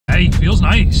Hey, feels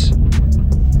nice.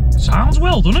 Sounds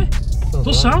well, doesn't it?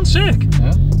 Does sound sick.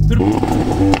 Yeah.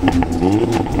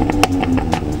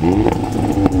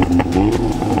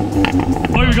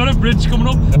 Oh, we got a bridge coming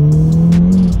up.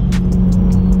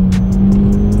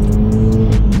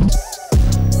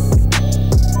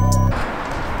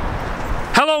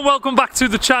 Hello and welcome back to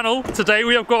the channel. Today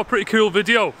we have got a pretty cool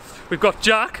video. We've got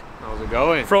Jack. How's it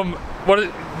going? From, what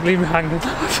is, leave me hanging.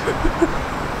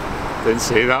 Didn't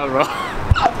see that, bro.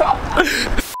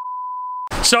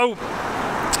 So,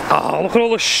 oh, look at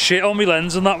all the shit on my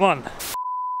lens and that, man.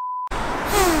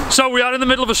 So we are in the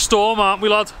middle of a storm, aren't we,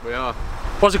 lad? We are.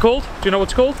 What's it called? Do you know what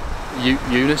it's called?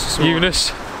 Eunice.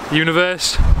 Eunice.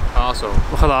 Universe. Arsehole.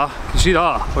 Look at that. Can you see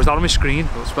that? Or is that on my screen?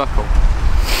 Little speckle.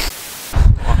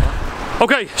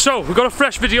 Okay, so we've got a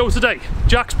fresh video today.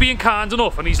 Jack's being kind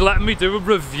enough and he's letting me do a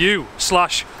review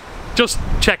slash just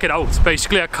check it out.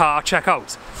 Basically a car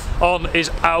checkout on his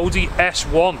Audi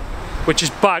S1, which is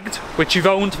bagged, which you've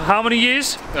owned for how many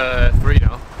years? 3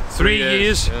 now. 3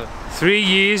 years. Yeah. 3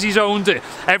 years he's owned it.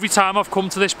 Every time I've come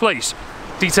to this place,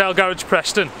 Detail Garage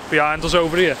Preston, behind us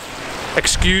over here,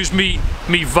 excuse me,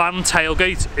 me van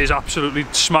tailgate is absolutely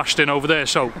smashed in over there,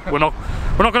 so we're not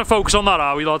going to focus on that,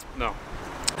 are we, lad? No.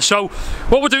 So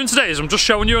what we're doing today is I'm just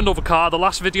showing you another car. The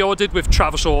last video I did with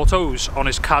Travis Autos on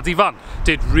his caddy van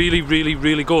did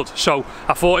really good, so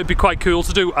I thought it'd be quite cool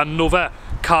to do another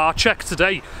car check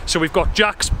today. So we've got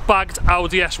Jack's bagged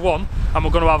Audi S1 and we're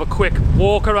going to have a quick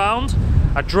walk around,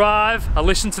 a drive, a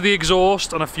listen to the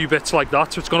exhaust and a few bits like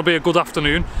that. So it's going to be a good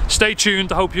afternoon. Stay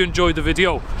tuned. I hope you enjoyed the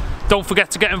video. Don't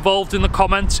forget to get involved in the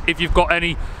comments if you've got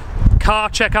any car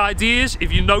check ideas.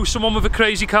 If you know someone with a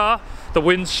crazy car. The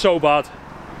wind's so bad,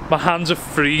 my hands are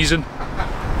freezing.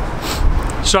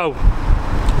 So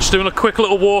just doing a quick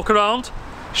little walk around,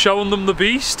 showing them the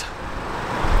beast.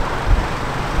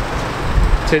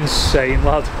 It's insane,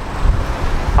 lad.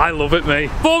 I love it, mate.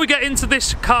 Before we get into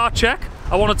this car check,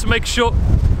 I wanted to make sure...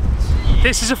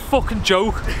 This is a fucking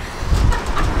joke.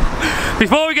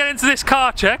 Before we get into this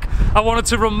car check, I wanted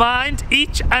to remind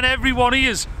each and every one of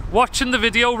you watching the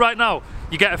video right now,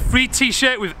 you get a free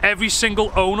t-shirt with every single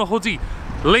OWNA hoodie.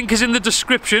 Link is in the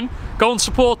description. Go and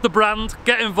support the brand,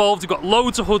 get involved. You've got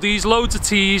loads of hoodies, loads of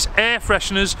tees, air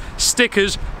fresheners,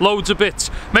 stickers, loads of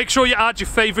bits. Make sure you add your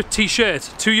favourite t-shirt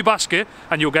to your basket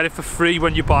and you'll get it for free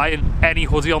when you're buying any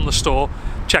hoodie on the store.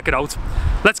 Check it out.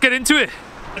 Let's get into it.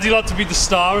 Ready, lad, to be the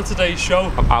star of today's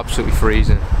show? I'm absolutely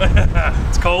freezing.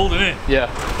 It's cold, isn't it? Yeah,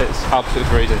 it's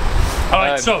absolutely freezing.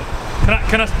 Alright, so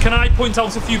can I point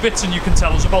out a few bits and you can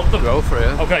tell us about them? Go for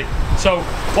it. Okay, so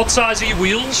what size are your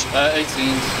wheels?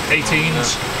 18s.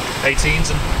 18s. Yeah.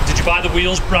 18s. And did you buy the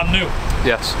wheels brand new?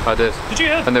 Yes, I did. Did you?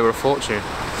 Yeah. And they were a fortune.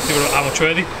 They were, how much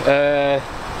were they?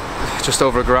 Just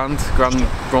over grand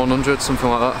 100, something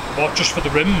like that. What, just for the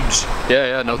rims?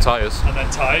 Yeah, no tyres. And then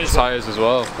tyres? Tyres as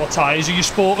well. What tyres are you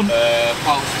sporting?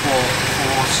 Pilot Sport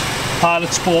 4s.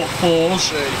 Pilot Sport 4s.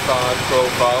 35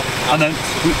 profile. And then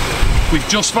we've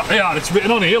just, yeah, it's written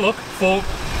on here, look. Well,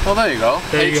 there you go.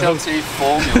 There you HLT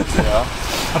Formula. Yeah.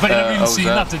 I bet you never even seen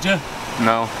that, did you?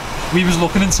 No. We was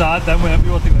looking inside then, weren't we,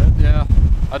 what they were? Yeah.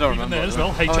 I don't even remember. There as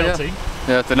well, HLT.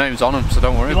 Yeah, the name's on them, so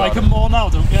don't worry about it. You like them more now,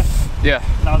 don't you? Yeah.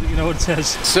 Now that you know what it says.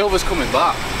 Silver's coming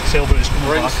back. Silver is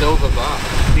coming back. Silver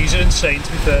back. These are insane,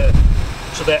 to be fair.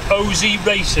 So they're OZ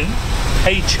Racing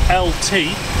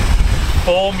HLT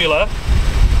Formula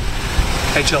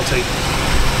HLT.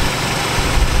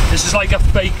 This is like a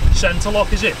fake centre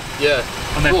lock, is it? Yeah.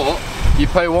 And then, but you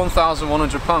pay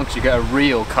 £1,100, you get a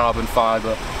real carbon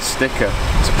fibre sticker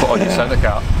to put on your centre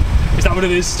cap. Is that what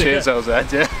it is? Sticker? Cheers, OZ,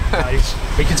 yeah. Nice.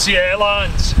 We can see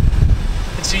airlines.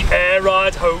 You can see air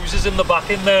ride hoses in the back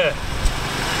in there.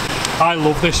 I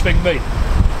love this thing, mate.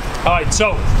 Alright,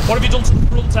 so what have you done to the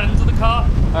front end of the car?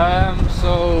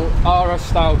 So RS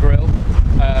style grille,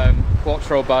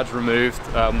 Quattro badge removed.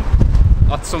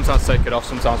 I sometimes take it off,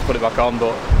 sometimes put it back on,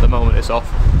 but at the moment it's off.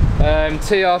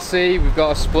 TRC, we've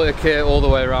got a splitter kit all the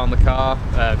way around the car.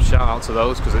 Shout out to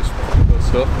those because it's good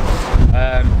stuff.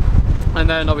 And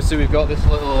then obviously we've got this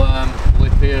little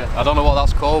lip here. I don't know what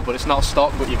that's called, but it's not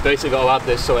stock, but you've basically got to add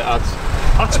this so it adds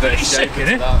that's pretty sick,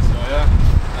 isn't it? That, so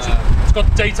yeah. It's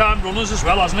got daytime runners as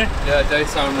well, hasn't it? Yeah,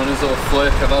 daytime runners, little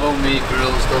flick. I've had all me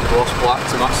grills done gloss black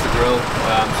to match the grill.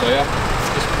 So yeah,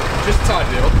 just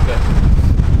tidy it up a bit.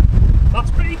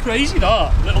 That's pretty crazy,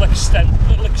 that little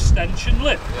extension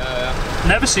lip. Yeah.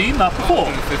 Never seen that before.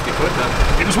 150 quid then.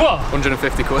 It was what?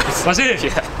 150 quid. Was it?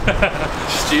 Yeah.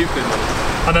 Stupid.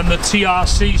 And then the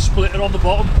TRC splitter on the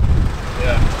bottom.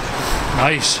 Yeah.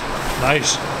 Nice.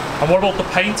 And what about the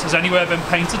paint? Has anywhere been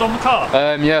painted on the car?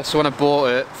 Yeah, so when I bought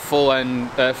it, full end,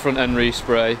 front end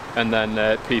respray, and then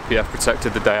PPF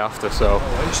protected the day after. So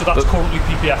that's currently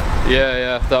PPF?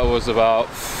 Yeah, that was about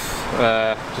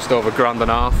just over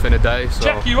 £1.5 in a day. So.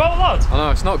 Check you out, lad. I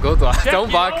know, it's not good, lad.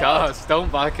 Don't buy cars.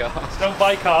 Don't buy cars. Don't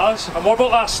buy cars. And what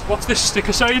about that? What's this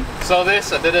sticker saying? So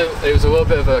this, it was a little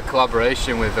bit of a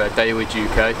collaboration with Dailage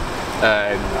UK.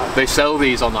 They sell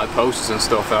these on like posters and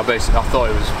stuff, and I thought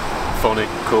it was funny,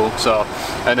 cool. So,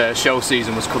 and show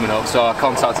season was coming up, so I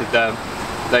contacted them.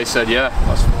 They said, yeah,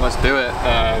 let's do it.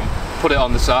 Put it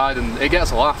on the side, and it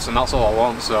gets laughs, and that's all I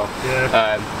want. So,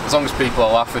 as long as people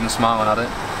are laughing and smiling at it,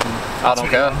 I don't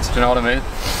care. Do you know what I mean?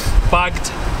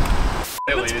 Bagged.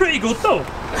 It's pretty good though.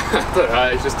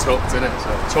 It's just tucked in it.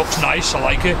 So. Tuck's nice. I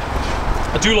like it.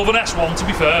 I do love an S1, to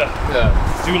be fair. Yeah.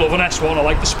 I do love an S1. I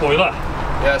like the spoiler.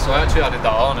 Yeah, so I actually added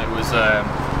that on. It was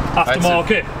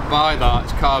aftermarket. Buy that,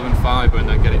 it's carbon fibre, and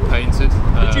then get it painted.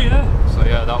 Did you? Yeah. So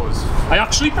yeah, that was. I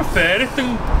actually prefer it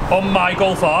than on my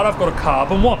Golf R. I've got a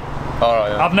carbon one.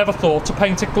 Alright. Yeah. I've never thought to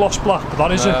paint it gloss black, but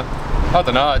that is it. I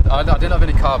don't know. I didn't have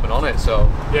any carbon on it, so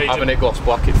having it gloss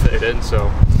black, it fitted in. So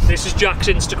this is Jack's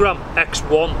Instagram,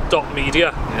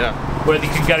 x1.media. Yeah. Where they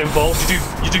can get involved.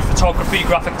 You do photography,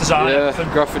 graphic design. Yeah,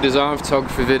 everything. Graphic design,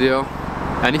 photography, video,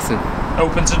 anything.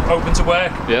 Open to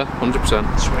work? Yeah,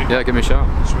 100%. Sweet. Yeah, give me a shout.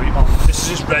 Sweet. Oh, this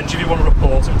is his reg if you want to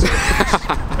report him to the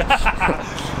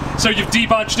So you've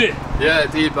debadged it? Yeah,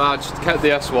 debadged. Kept the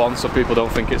S1 so people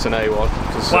don't think it's an A1.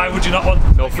 Why would you not want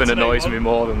to? Nothing annoys me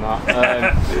more than that.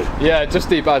 Yeah, just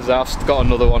debadged that. Got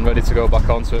another one ready to go back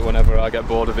onto it whenever I get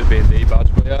bored of it being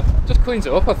debadged. But yeah, just cleans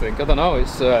it up, I think. I don't know.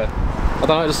 It's I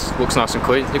don't know, it just looks nice and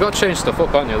clean. You've got to change stuff up,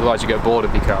 haven't you? Otherwise you get bored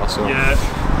of your car. So. Yeah.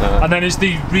 And then is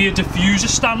the rear diffuser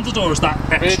standard, or is that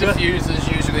extra? Rear diffuser's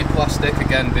usually plastic,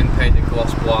 again been painted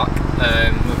gloss black.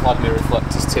 We've had my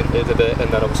reflectors tinted a bit,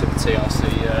 and then obviously the TRC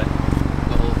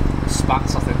little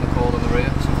spats, I think they're called, on the rear,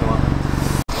 something like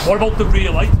that. What about the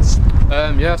rear lights?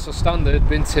 Yeah, so standard,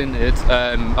 been tinted.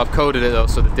 I've coded it though,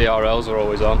 so the DRLs are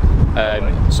always on.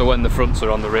 So when the fronts are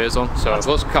on, the rear's on. So it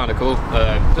looks kind of cool.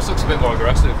 Just looks a bit more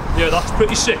aggressive. Yeah, that's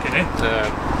pretty sick, isn't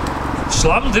it?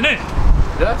 Slammed, isn't it?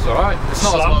 Yeah, it's alright. It's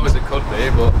not as low as it could be,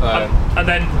 but... and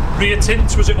then rear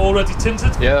tints, was it already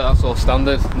tinted? Yeah, that's all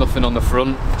standard. Nothing on the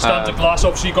front. Standard glass,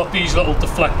 obviously you've got these little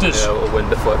deflectors. Yeah, little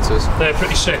wind deflectors. They're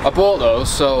pretty sick. I bought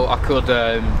those so I could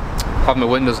have my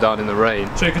windows down in the rain.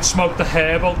 So you could smoke the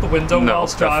hair out the window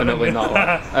whilst driving? No, definitely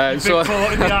not. You've been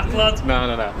caught in the act, lad.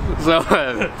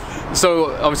 No.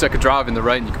 So obviously I could drive in the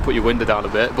rain, you could put your window down a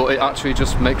bit, but it actually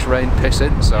just makes rain piss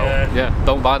in, so yeah,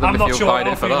 don't buy them if you're buying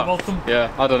it for that. About them. Yeah,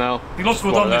 I don't know. You look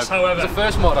good on this, however. It's the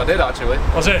first mod I did, actually.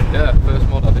 Was it? Yeah, first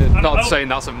mod I did. Not saying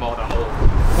that's a mod at all.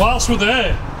 Whilst we're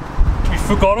there, we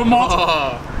forgot a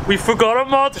mod. We forgot a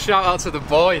mod. Shout out to the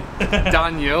boy,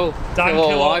 Daniel.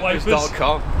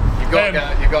 DanKilowipers.com. You've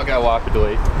got to get a wiper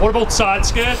delete. What about side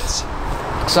skirts?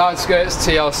 Side skirts,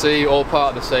 TLC, all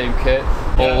part of the same kit,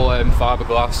 all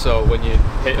fiberglass, so when you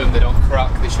hit them they don't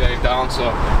crack, they shave down, so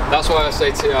that's why I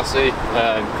say TLC,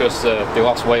 because they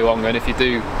last way longer, and if you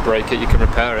do break it you can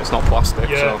repair it, it's not plastic,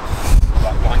 so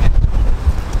bang it.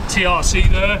 TRC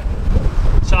there,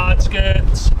 side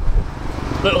skirts,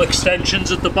 little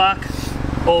extensions at the back,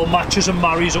 all matches and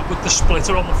marries up with the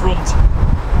splitter on the front.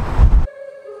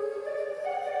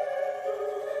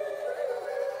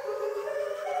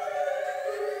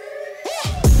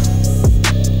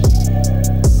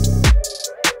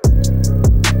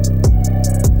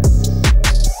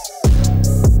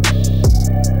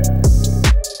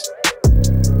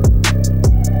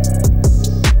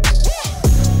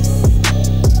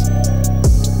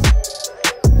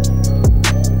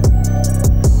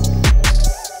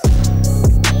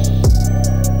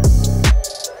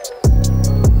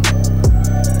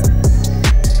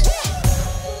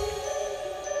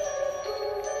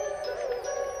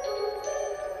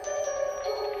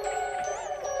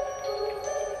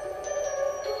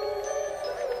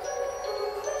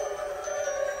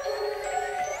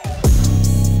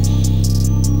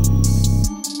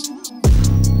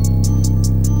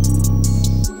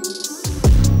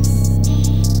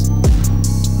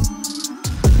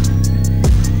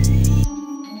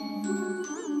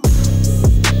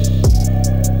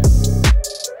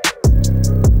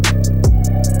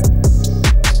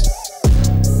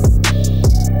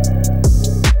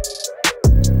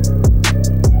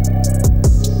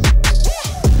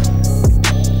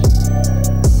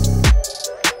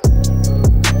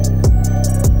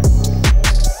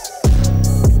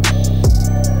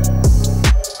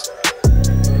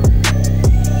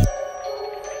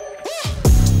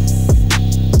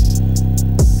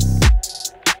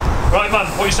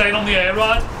 What are you saying on the air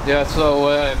ride? Yeah, so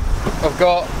I've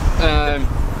got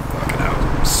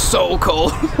so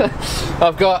cold.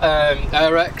 I've got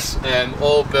Airx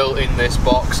all built in this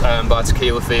box by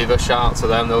Tequila Fever. Shout out to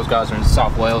them. Those guys are in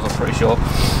South Wales, I'm pretty sure.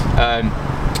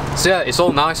 So yeah, it's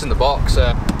all nice in the box.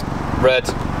 Red.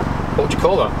 What would you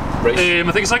call that? I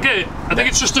think it's like a. I think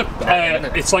it's just a.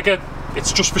 It's like a.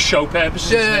 It's just for show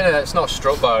purposes. Yeah, it's not a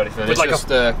stroke bar or anything. It's like just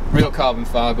real carbon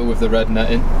fibre with the red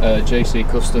netting. JC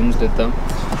Customs did them.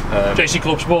 JC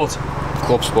Club Sport.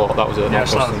 Club Sport, that was it. Not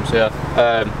Customs. Yeah.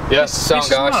 Yeah. Sound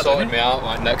guy sorted me out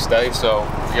like next day, so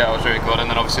yeah, it was really good. And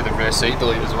then obviously the rear seat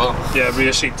delete as well. Yeah,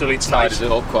 rear seat delete's nice. Tidies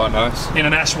it up quite nice. In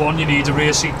an S1, you need a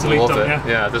rear seat delete, don't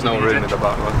you? Yeah, there's no room in the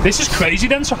back one. This is crazy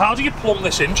then. So how do you plumb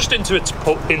this in? Just into its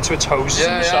hoses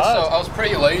in the side? So I was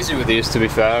pretty lazy with these, to be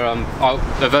fair.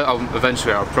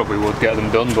 Eventually I probably would get them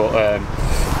done, but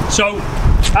so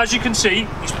as you can see,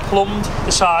 he's plumbed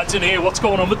the sides in here. What's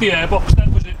going on with the airbox then?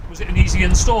 Was it an easy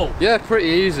install? Yeah, pretty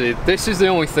easy. This is the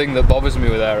only thing that bothers me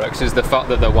with Airx, is the fact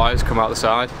that the wires come out the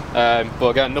side. But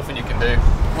again, nothing you can do.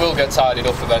 We'll get tidied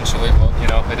up eventually, but you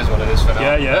know, it is what it is for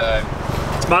now.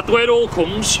 Yeah. It's mad the way it all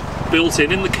comes built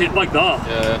in the kit like that.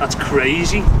 Yeah. That's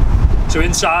crazy. So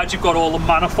inside you've got all the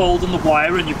manifold and the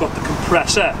wire, and you've got the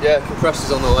compressor. Yeah,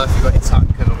 compressor's on the left, you've got your tank,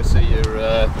 and obviously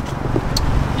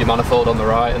your manifold on the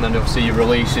right, and then obviously your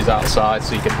release is outside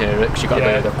so you can hear it, because you've got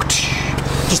the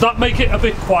Does that make it a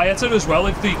bit quieter as well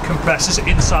if the compressor's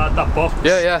inside that box?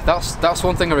 Yeah, that's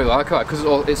one thing I really like about it,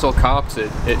 because it's all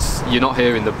carpeted. You're not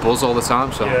hearing the buzz all the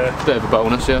time, so a bit of a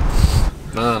bonus, yeah.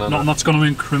 No. Nothing that's going to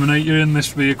incriminate you in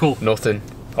this vehicle? Nothing,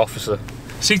 officer.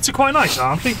 Seats are quite nice,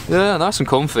 aren't they? Yeah, nice and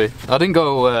comfy. I didn't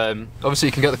go. Obviously,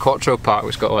 you can get the Quattro pack,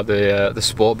 which got like the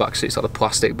sport back seats, like the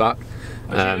plastic back.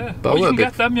 But you can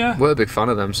get them, yeah. We're a big fan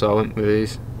of them, so I went with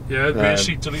these. Yeah, rear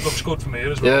seat delete looks good for me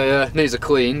as well. Yeah, needs a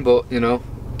clean, but you know,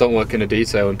 don't work in a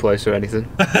detailing place or anything.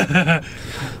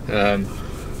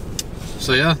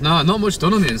 So yeah, no, not much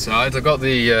done on the inside. I got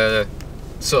the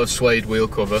sort of suede wheel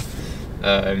cover.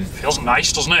 Feels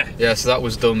nice, doesn't it? Yeah, so that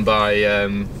was done by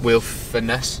Wheel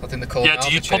Finesse, I think they call it. Yeah,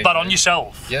 do you put that on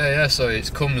yourself? Yeah, so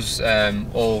it comes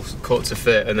all cut to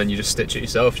fit, and then you just stitch it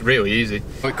yourself. It's really easy.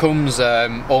 It comes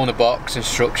OWNA box,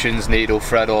 instructions, needle,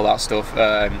 thread, all that stuff.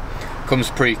 Comes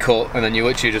pre-cut, and then you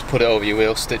literally just put it over your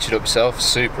wheel, stitch it up yourself.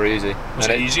 Super easy. It's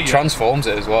and easy, it transforms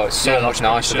it as well. It's so much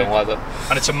nicer than leather.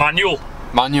 And it's a manual.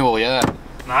 Manual, yeah.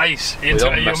 Nice. Are you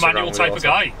a manual type of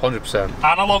guy? 100%.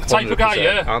 Analog type of guy,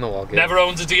 yeah. Analog. Yeah. Never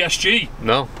owned a DSG?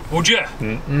 No. Would you?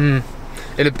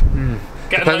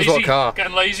 Depends what car.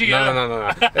 Getting lazy, yeah. No.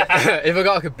 if I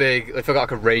got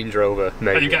like a Range Rover,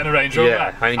 maybe. Are you getting a Range Rover?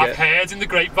 Yeah. I've heard in the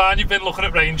grapevine you've been looking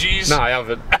at Ranges. No, I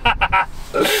haven't.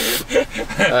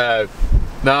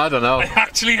 No, I don't know. I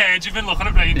actually heard you've been looking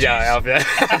at Ranges. Yeah, I have,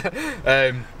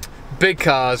 yeah. Big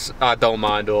cars, I don't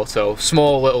mind auto.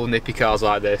 Small little nippy cars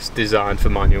like this, designed for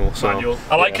manual. So, manual.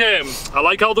 I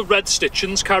like how the red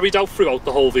stitching's carried out throughout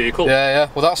the whole vehicle. Yeah.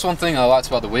 Well, that's one thing I liked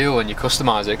about the wheel, when you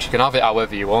customise it, 'cause you can have it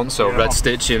however you want. So red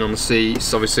stitching on the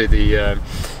seats, obviously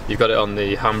you've got it on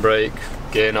the handbrake,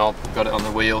 gear knob, you've got it on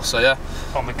the wheel. So yeah,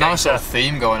 on the nice little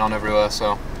theme going on everywhere.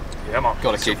 So. Yeah, man.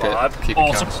 Got to keep it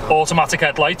automatic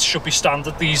headlights should be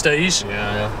standard these days.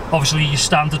 Yeah. Obviously, your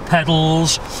standard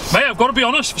pedals. Mate, I've got to be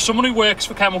honest, for someone who works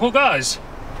for chemical guys,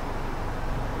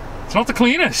 it's not the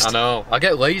cleanest. I know. I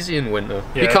get lazy in winter.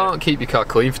 Yeah. You can't keep your car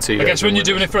clean for 2 days. I guess when you're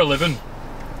doing it for a living,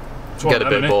 you get a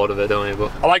bit bored of it, don't you?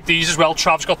 But I like these as well.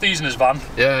 Trav's got these in his van.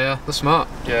 Yeah, they're smart.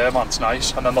 Yeah, man, it's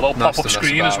nice. And then the little pop-up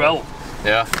screen as well.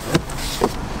 Yeah.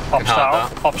 Pops down,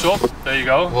 pops up, there you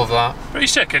go. Love that. Pretty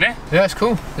sick, isn't it? Yeah, it's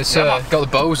cool. It's got the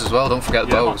Bose as well, don't forget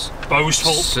the Bose.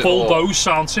 Bose, full Bose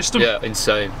sound system. Yeah,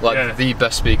 insane. Like the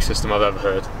best speaker system I've ever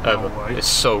heard, ever. No way. It's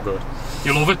so good.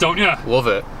 You love it, don't you? Love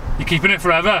it. You're keeping it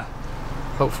forever?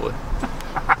 Hopefully.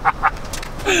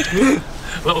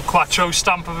 Little Quattro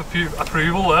stamp of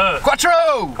approval there.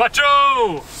 Quattro!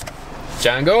 Quattro!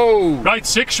 Django! Right,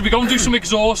 6, should we go and do some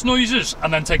exhaust noises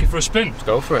and then take it for a spin? Let's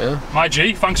go for it, yeah. My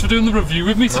G, thanks for doing the review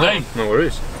with me today. No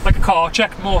worries. Like a car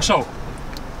check, more so.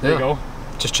 There you go.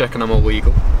 Just checking I'm all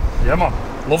legal. Yeah, man.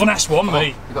 Love an S1,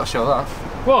 mate. You gotta show that.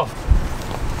 What?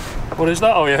 What is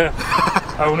that? Oh, yeah.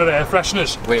 OWNA air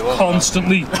fresheners. Wait, what?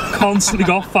 Constantly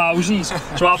got thousands.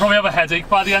 So I'll probably have a headache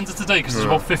by the end of today because there's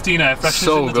about 15 air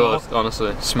fresheners in the door. So good,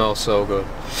 honestly. It smells so good.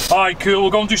 Alright, cool.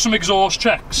 We'll go and do some exhaust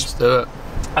checks. Let's do it.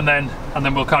 And then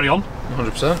we'll carry on.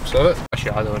 100%. So it.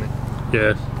 Shy though, isn't it?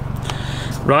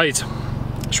 Yeah. Right.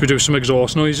 Should we do some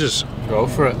exhaust noises? Go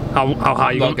for it. How high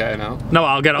are you going? I'm not getting out. No,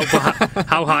 I'll get out. But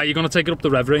how high are you going to take it up the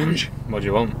rev range? What do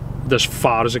you want? As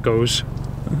far as it goes.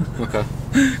 Okay.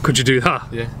 Could you do that?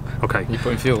 Yeah. Okay. You're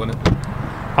putting fuel in it?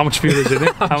 How much fuel is in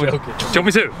it? I'm joking. Do you want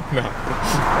me to? No.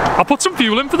 I'll put some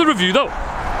fuel in for the review though.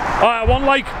 Alright,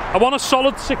 I want a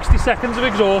solid 60 seconds of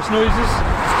exhaust noises.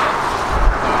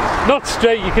 Not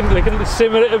straight, you can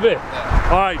simmer it a bit. Yeah.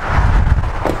 Alright.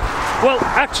 Well,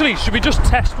 actually, should we just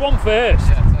test one first?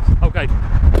 Yeah, test. Okay.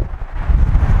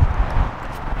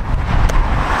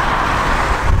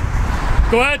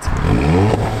 Go ahead.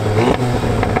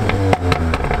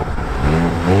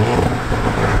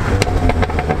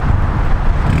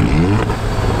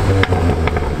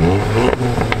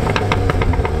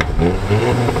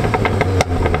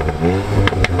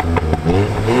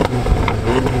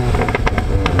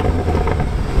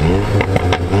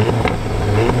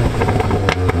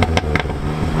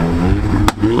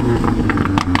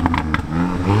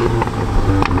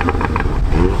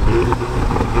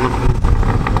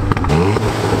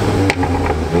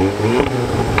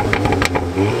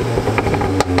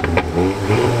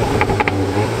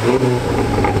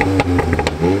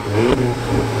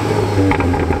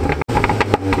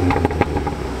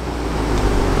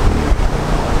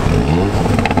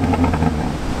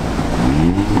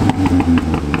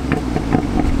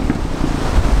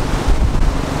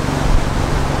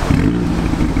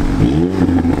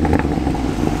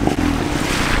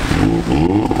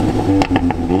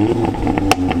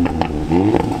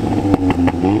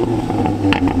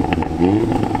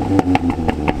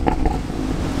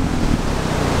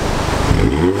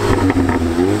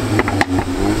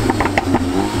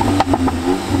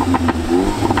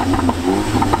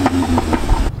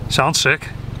 Sounds sick.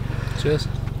 Cheers.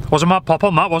 Was a mad pop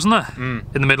on that, wasn't there?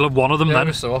 Mm. In the middle of one of them then?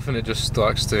 Every so often it just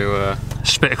likes to...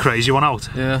 spit a crazy one out.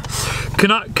 Yeah.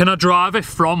 Can I drive it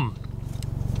from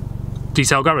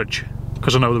Detail Garage?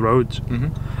 Because I know the roads.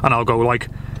 And I'll go like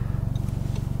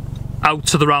out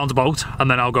to the roundabout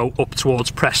and then I'll go up towards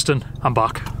Preston and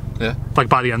back. Yeah. Like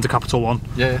by the end of Capital One.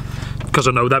 Yeah. Because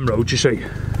I know them roads, you see.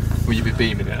 Will you be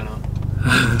beaming it or not?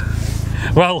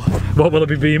 Well, what will I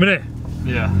be beaming it?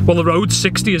 Yeah. Well, the road's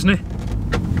 60, isn't it?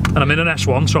 And I'm in an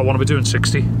S1, so I want to be doing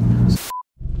 60.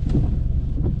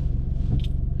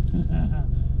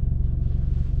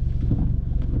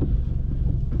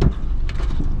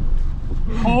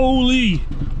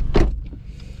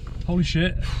 Holy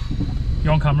shit.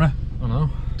 You're on camera. I know.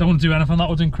 Don't want to do anything that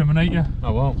would incriminate you. I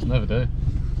won't, never do.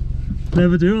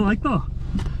 Never do, I like that.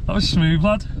 That was smooth,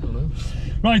 lad. I know.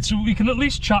 Right, so we can at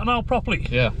least chat now properly.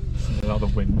 Yeah, without the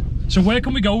wind. So where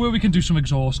can we go where we can do some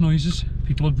exhaust noises?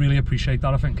 People would really appreciate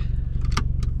that, I think.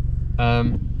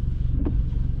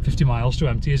 50 miles to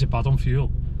empty, is it bad on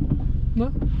fuel? No.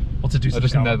 What to do to I the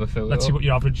just gallon? never fill it Let's see up. what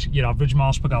your average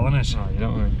miles per gallon is. Oh, you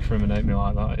don't want to incriminate me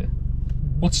like that, yeah.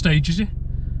 What stage is it?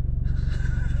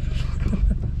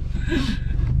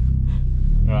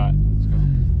 Right, let's go.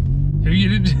 Who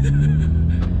you did?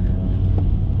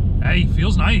 Hey,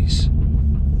 feels nice.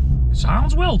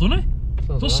 Sounds well, doesn't it?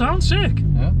 Does sound sick.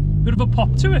 Yeah. Bit of a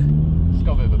pop to it. It's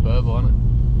got a bit of a burble on it.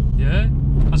 Yeah.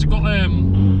 Has it got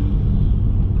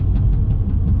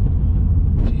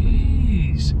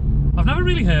Jeez. I've never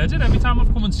really heard it. Every time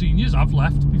I've come and seen you, I've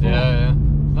left before. Yeah.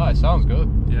 No, it sounds good.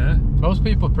 Yeah. Most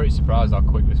people are pretty surprised how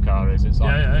quick this car is. It's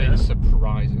like it's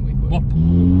surprisingly quick. Whoop.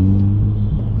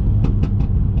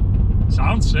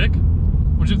 Sounds sick.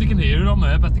 Wonder if they can hear it on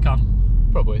there. Bet they can.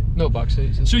 Probably. No back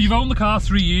seats. So you've owned the car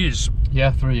 3 years.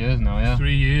 Yeah, 3 years now, yeah.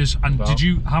 3 years. And About.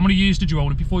 how many years did you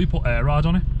own it before you put air ride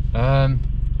on it?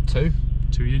 2.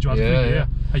 2 years, you had it for a year.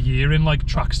 A year in like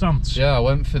track stance. Yeah, I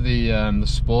went for the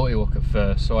sporty look at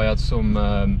first, so I had some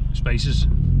Spacers.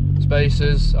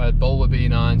 I had bowler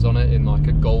B9s on it in like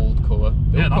a gold colour.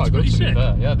 They were that's quite good, pretty to be sick.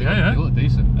 fair. Yeah, they look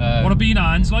decent. What are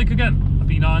B9s like again? The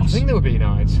B9s? I think they were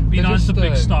B9s. B9s, the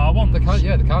big star ones? They're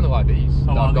kind of like these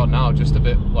that I've got now, just a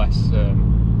bit less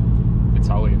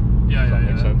Italian. Yeah, if that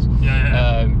makes sense.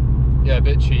 Yeah, a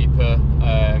bit cheaper.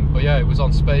 But yeah, it was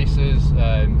on spacers,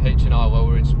 H&R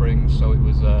lowering springs, so it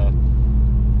was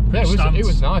it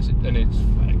was nice, and it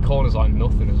corners like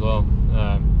nothing as well.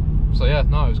 So yeah,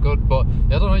 no, it was good. But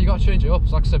yeah, I don't know, you got to change it up.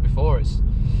 Like I said before, it's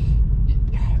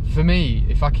for me,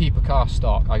 if I keep a car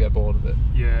stock, I get bored of it.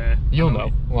 Yeah. You'll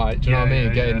know. Like, do you know what I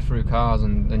mean? Getting through cars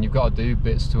and you've got to do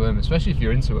bits to them, especially if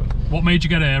you're into them. What made you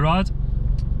get air ride?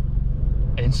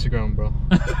 Instagram, bro.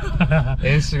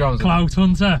 Instagram's Clout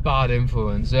hunter. Bad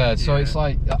influence, yeah. So it's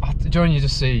like, during you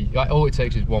just see, like, all it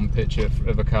takes is one picture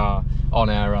of a car on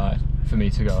air ride for me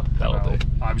to go, that'll do.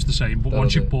 I was the same, but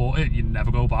once you've bought it, you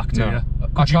never go back, do you?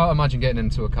 I can't imagine getting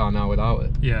into a car now without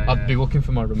it. Yeah. I'd be looking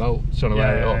for my remote, trying to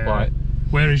wear it up, like.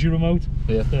 Where is your remote?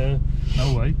 Yeah.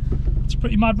 No way. It's a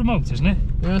pretty mad remote, isn't it?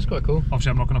 Yeah, it's quite cool.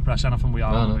 Obviously, I'm not going to press anything we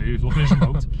are on the move. Look at his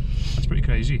remote. That's pretty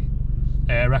crazy.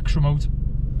 Air X remote.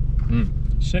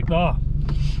 Sick, that.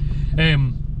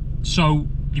 So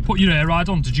you put your air ride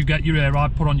on. Did you get your air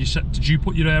ride put on your set? Did you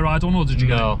put your air ride on, or did you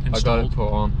get it installed? I got it put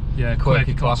on. Yeah,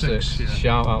 Quirky Classics. Yeah.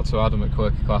 Shout out to Adam at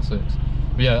Quirky Classics.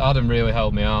 But yeah, Adam really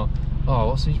helped me out. Oh,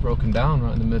 what's he's broken down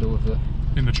right in the middle of the...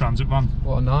 In the transit van.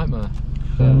 What a nightmare.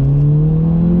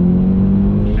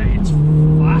 Hey, it's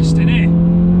fast, isn't it?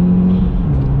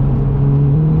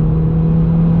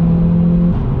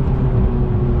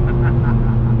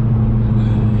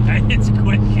 Hey, it's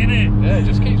quick, isn't it? Yeah, it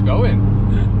just keeps going.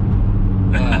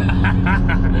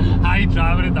 How you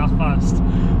driving it that fast?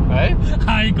 Hey?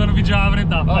 How you gonna be driving it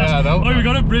that fast? Yeah, I know. Oh, we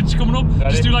got a bridge coming up.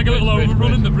 Ready? Just do like a little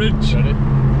overrun in the bridge. Ready?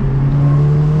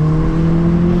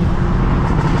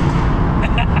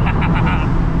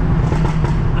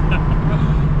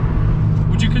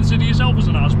 Would you consider yourself as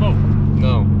an asbo?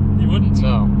 No. You wouldn't?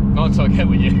 No. Not until I get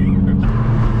with you.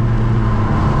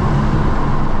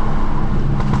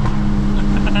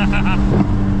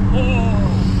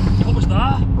 Oh, what was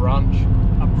that? Branch.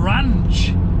 A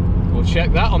branch. We'll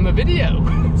check that on the video.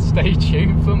 Stay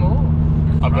tuned for more.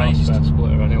 I've got a spare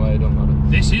splitter anyway, it don't matter.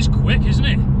 This is quick, isn't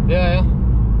it? Yeah.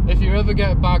 If you ever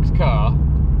get a bagged car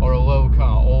or a low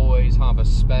car, always have a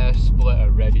spare splitter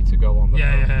ready to go on the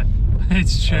front. Yeah,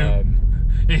 it's true.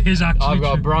 It is actually I've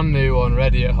got true. a brand new one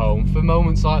ready at home for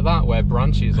moments like that where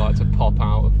branches like to pop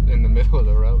out in the middle of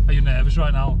the road. Are you nervous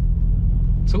right now?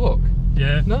 To look?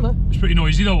 Yeah. No. It's pretty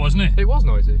noisy though, wasn't it? It was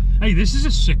noisy. Hey, this is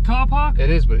a sick car park. It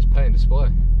is, but it's pay and display.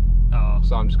 Oh.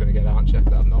 So I'm just going to get out and check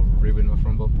that I'm not ruining my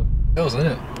front bumper. Girls,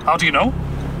 isn't it? How do you know?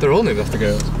 They're all named after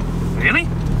girls. Really?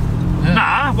 Yeah.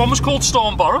 Nah, one was called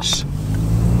Storm Boris.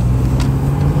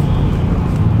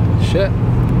 Shit.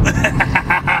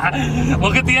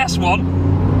 Look at the S1.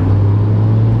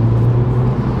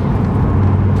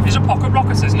 It's a pocket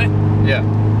rocket, isn't it? Yeah.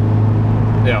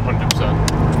 Yeah,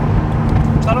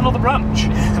 100%. Is that another branch?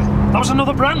 That was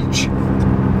another branch.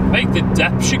 Mate, the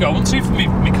depths you're going to for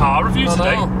me car review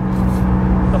today.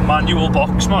 The manual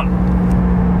box, man.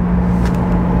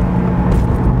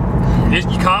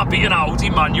 You can't beat an Audi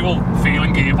manual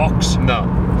feeling gearbox. No.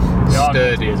 Yeah,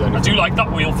 sturdy as anything. I do like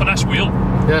that wheel, finesse wheel.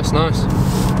 Yeah, it's nice.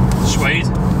 Suede.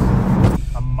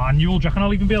 A manual. Do you reckon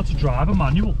I'll even be able to drive a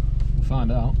manual?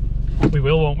 Find out. We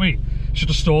will, won't we? Should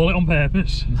have stole it on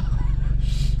purpose.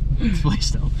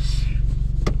 Please don't.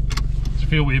 Does it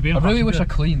feel weird being I really wish I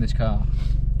cleaned this car.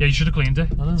 Yeah, you should have cleaned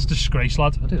it. I know. It's a disgrace,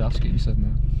 lad. I did ask you, you said no.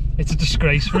 It's a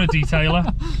disgrace for a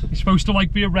detailer. You're supposed to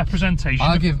like be a representation.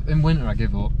 In winter I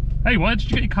give up. Hey, where did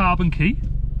you get your carbon key?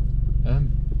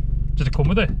 Did it come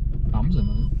with it? Amazon,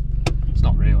 isn't it? It's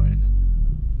not real or anything.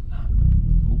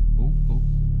 Oh.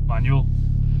 Manual.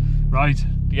 Right,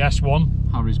 the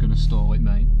S1. Harry's going to stall it,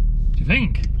 mate. Do you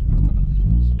think?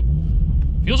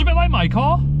 Feels a bit like my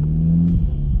car.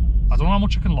 I don't know how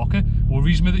much I can lock it.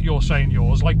 Worries me that you're saying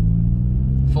yours like...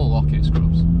 Full lock it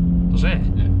scrubs. Does it?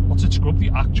 Yeah. What's it scrub? The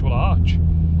actual arch?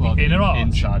 Well, the inner arch?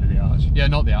 Inside of the arch. Yeah,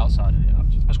 not the outside of the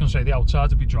arch. I was going to say the outside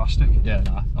would be drastic. Yeah,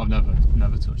 nah, I've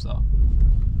never touched that.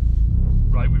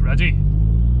 Right, we ready?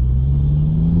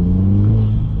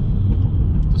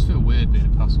 It does feel weird being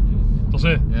a passenger. Does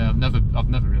it? Yeah, I've never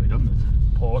really done this.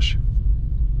 Porsche.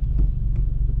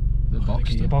 The box.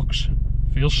 Gearbox.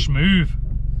 Feels smooth.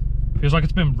 Feels like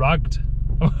it's been ragged.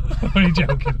 I'm only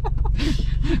joking.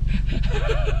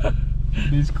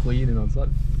 It needs cleaning on, it's like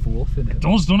fluff in it. It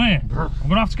does, doesn't it? I'm going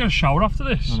to have to get a shower after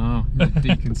this. I know,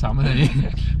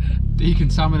 decontaminating.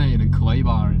 Decontaminating and clay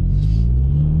barring.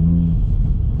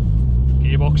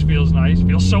 Gearbox feels nice.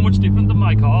 Feels so much different than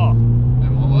my car.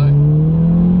 In what way?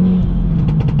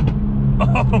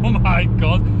 Oh my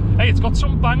god. Hey, it's got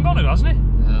some bang on it, hasn't it?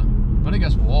 Yeah. When it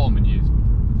gets warm and you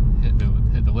hit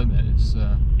the limit, it's...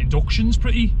 Induction's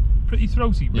pretty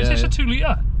throaty. Yeah, Is this yeah. a 2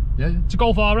 litre? Yeah. It's a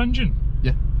Golf R engine.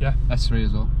 Yeah. Yeah. S3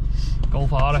 as well.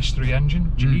 Golf R S3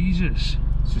 engine. Jesus.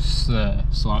 It's just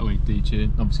slightly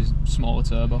detuned. Obviously, smaller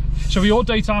turbo. So are your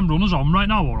daytime runners on right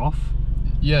now or off?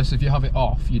 Yeah, so if you have it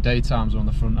off, your daytimes are on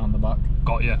the front and the back.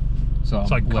 Got you. So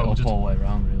It's I'm like lit coded. up all the way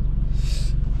around, really.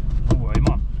 No way,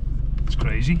 man. It's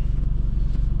crazy.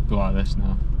 Go like this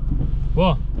now.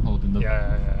 What? Holding them.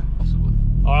 Yeah. Possibly.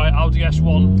 Alright, Audi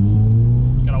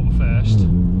S1. Get out the first.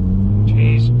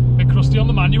 Jeez. Bit crusty on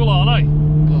the manual, aren't I? A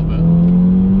little bit.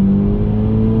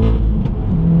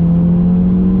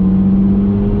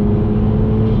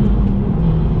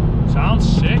 Sounds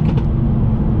sick.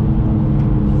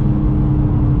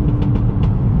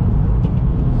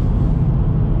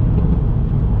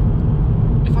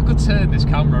 If I could turn this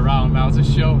camera around now to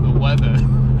show the weather.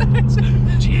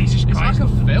 Jesus It's Christ. like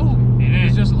a film. It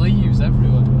is. There's just leaves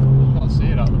everywhere. Can't see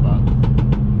it out the back.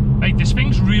 Hey, this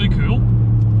thing's really cool.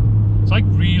 It's like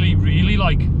really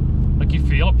like Like you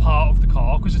feel a part of the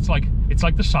car because it's like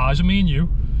the size of me and you.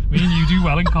 Me and you do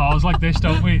well in cars like this,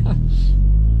 don't we?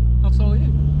 How tall are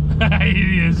you? Here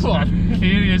he is.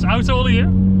 Here he is. How tall are you?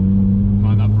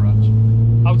 Mind that branch.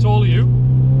 How tall are you?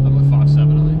 I'm like 5'7", I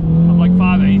think. I'm like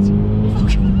 5'8".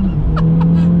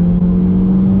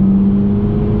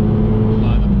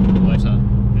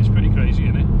 It's pretty crazy,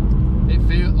 isn't it? It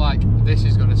feels like this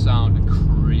is going to sound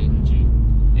cringy.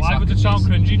 Why would it sound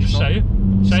cringy? Just say it.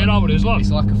 Say it how it is, lad.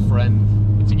 It's like a friend.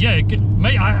 Yeah,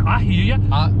 mate, I hear you.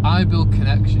 I build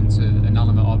connection to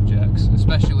inanimate objects,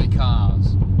 especially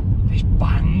cars. This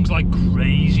bangs like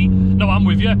crazy. No, I'm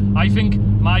with you. I think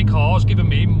my car's given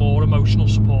me more emotional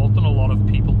support than a lot of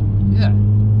people. Yeah.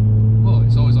 Well,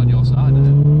 it's always on your side, isn't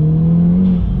it?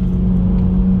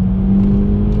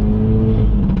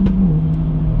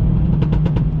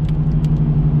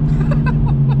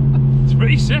 It's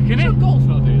pretty sick, isn't it? Should golf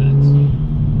not do this?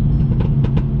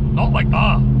 Not like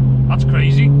that. That's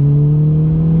crazy.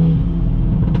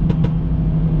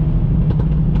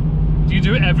 Do you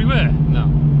do it everywhere? No.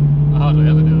 I hardly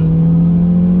ever do it.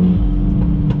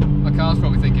 My car's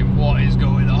probably thinking, what is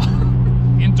going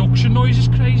on? The induction noise is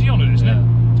crazy on it, isn't it?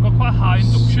 It's got quite a high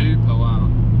induction. Super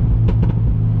loud.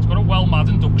 It's got a well mad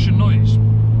induction noise.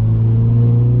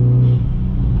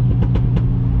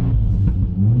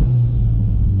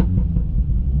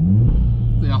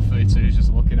 The R32 is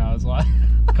just looking at us like...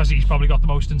 Because he's probably got the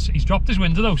most... He's dropped his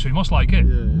window though, so he must like it.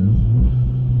 Yeah.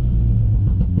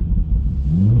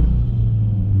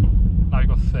 Now you've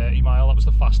got 30 mile. That was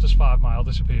the fastest 5 mile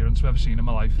disappearance I've ever seen in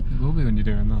my life. It will be when you're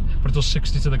doing that. But it does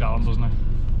 60 to the gallon, doesn't it?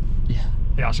 Yeah.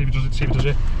 Yeah, see if it does it. See if it does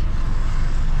it.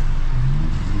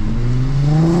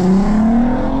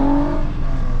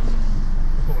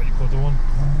 Look at what you could do on.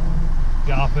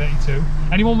 The R32.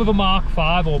 Anyone with a Mark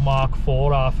 5 or Mark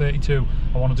 4 R32,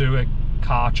 I want to do a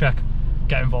car check.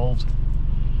 Get involved. Do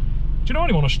you know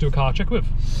anyone I should do a car check with?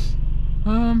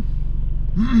 Call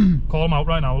them out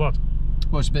right now, lad.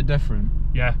 Well, it's a bit different.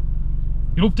 Yeah.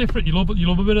 You love different. You love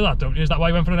a bit of that, don't you? Is that why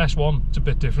you went for an S1? It's a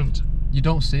bit different. You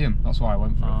don't see them. That's why I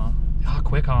went for it. They are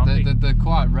quick, aren't they? They're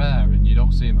quite rare, and you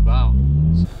don't see them about.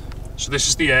 So this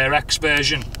is the Air X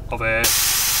version of Air.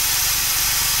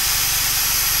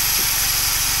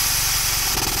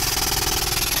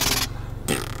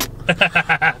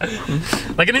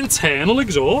 Like an internal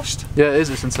exhaust. Yeah, it is.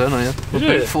 It's internal, yeah. The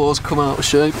big floors come out of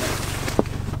shape.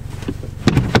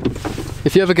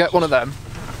 If you ever get one of them,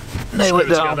 nail it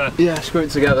down. Together. Yeah, screw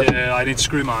it together. Yeah, I need to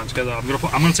screw mine together. I'm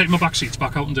gonna take my back seats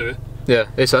back out and do it. Yeah,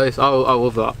 it's I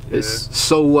love that. Yeah. It's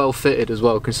so well fitted as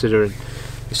well, considering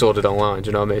it's ordered online. Do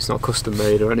you know what I mean? It's not custom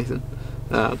made or anything.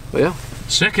 But yeah,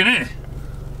 sick, innit?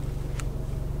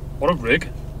 What a rig!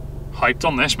 Hyped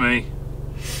on this, me.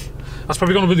 That's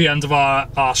probably going to be the end of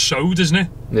our sode, isn't it?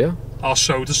 Yeah. Our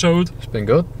soda sode. It's been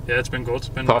good. Yeah, it's been good. It's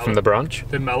been apart from the branch.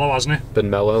 Been mellow, hasn't it? Been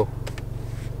mellow.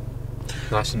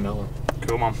 Nice and mellow.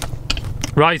 Cool, man.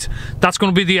 Right, that's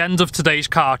going to be the end of today's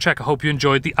car check. I hope you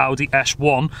enjoyed the Audi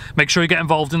S1. Make sure you get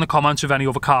involved in the comments with any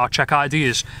other car check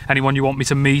ideas. Anyone you want me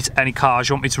to meet, any cars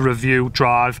you want me to review,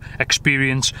 drive,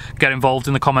 experience, get involved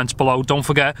in the comments below. Don't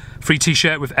forget, free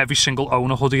t-shirt with every single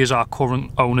OWNA hoodie is our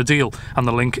current OWNA deal, and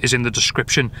the link is in the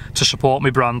description to support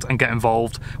my brand and get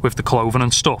involved with the clothing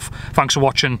and stuff. Thanks for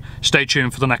watching. Stay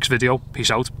tuned for the next video.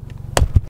 Peace out.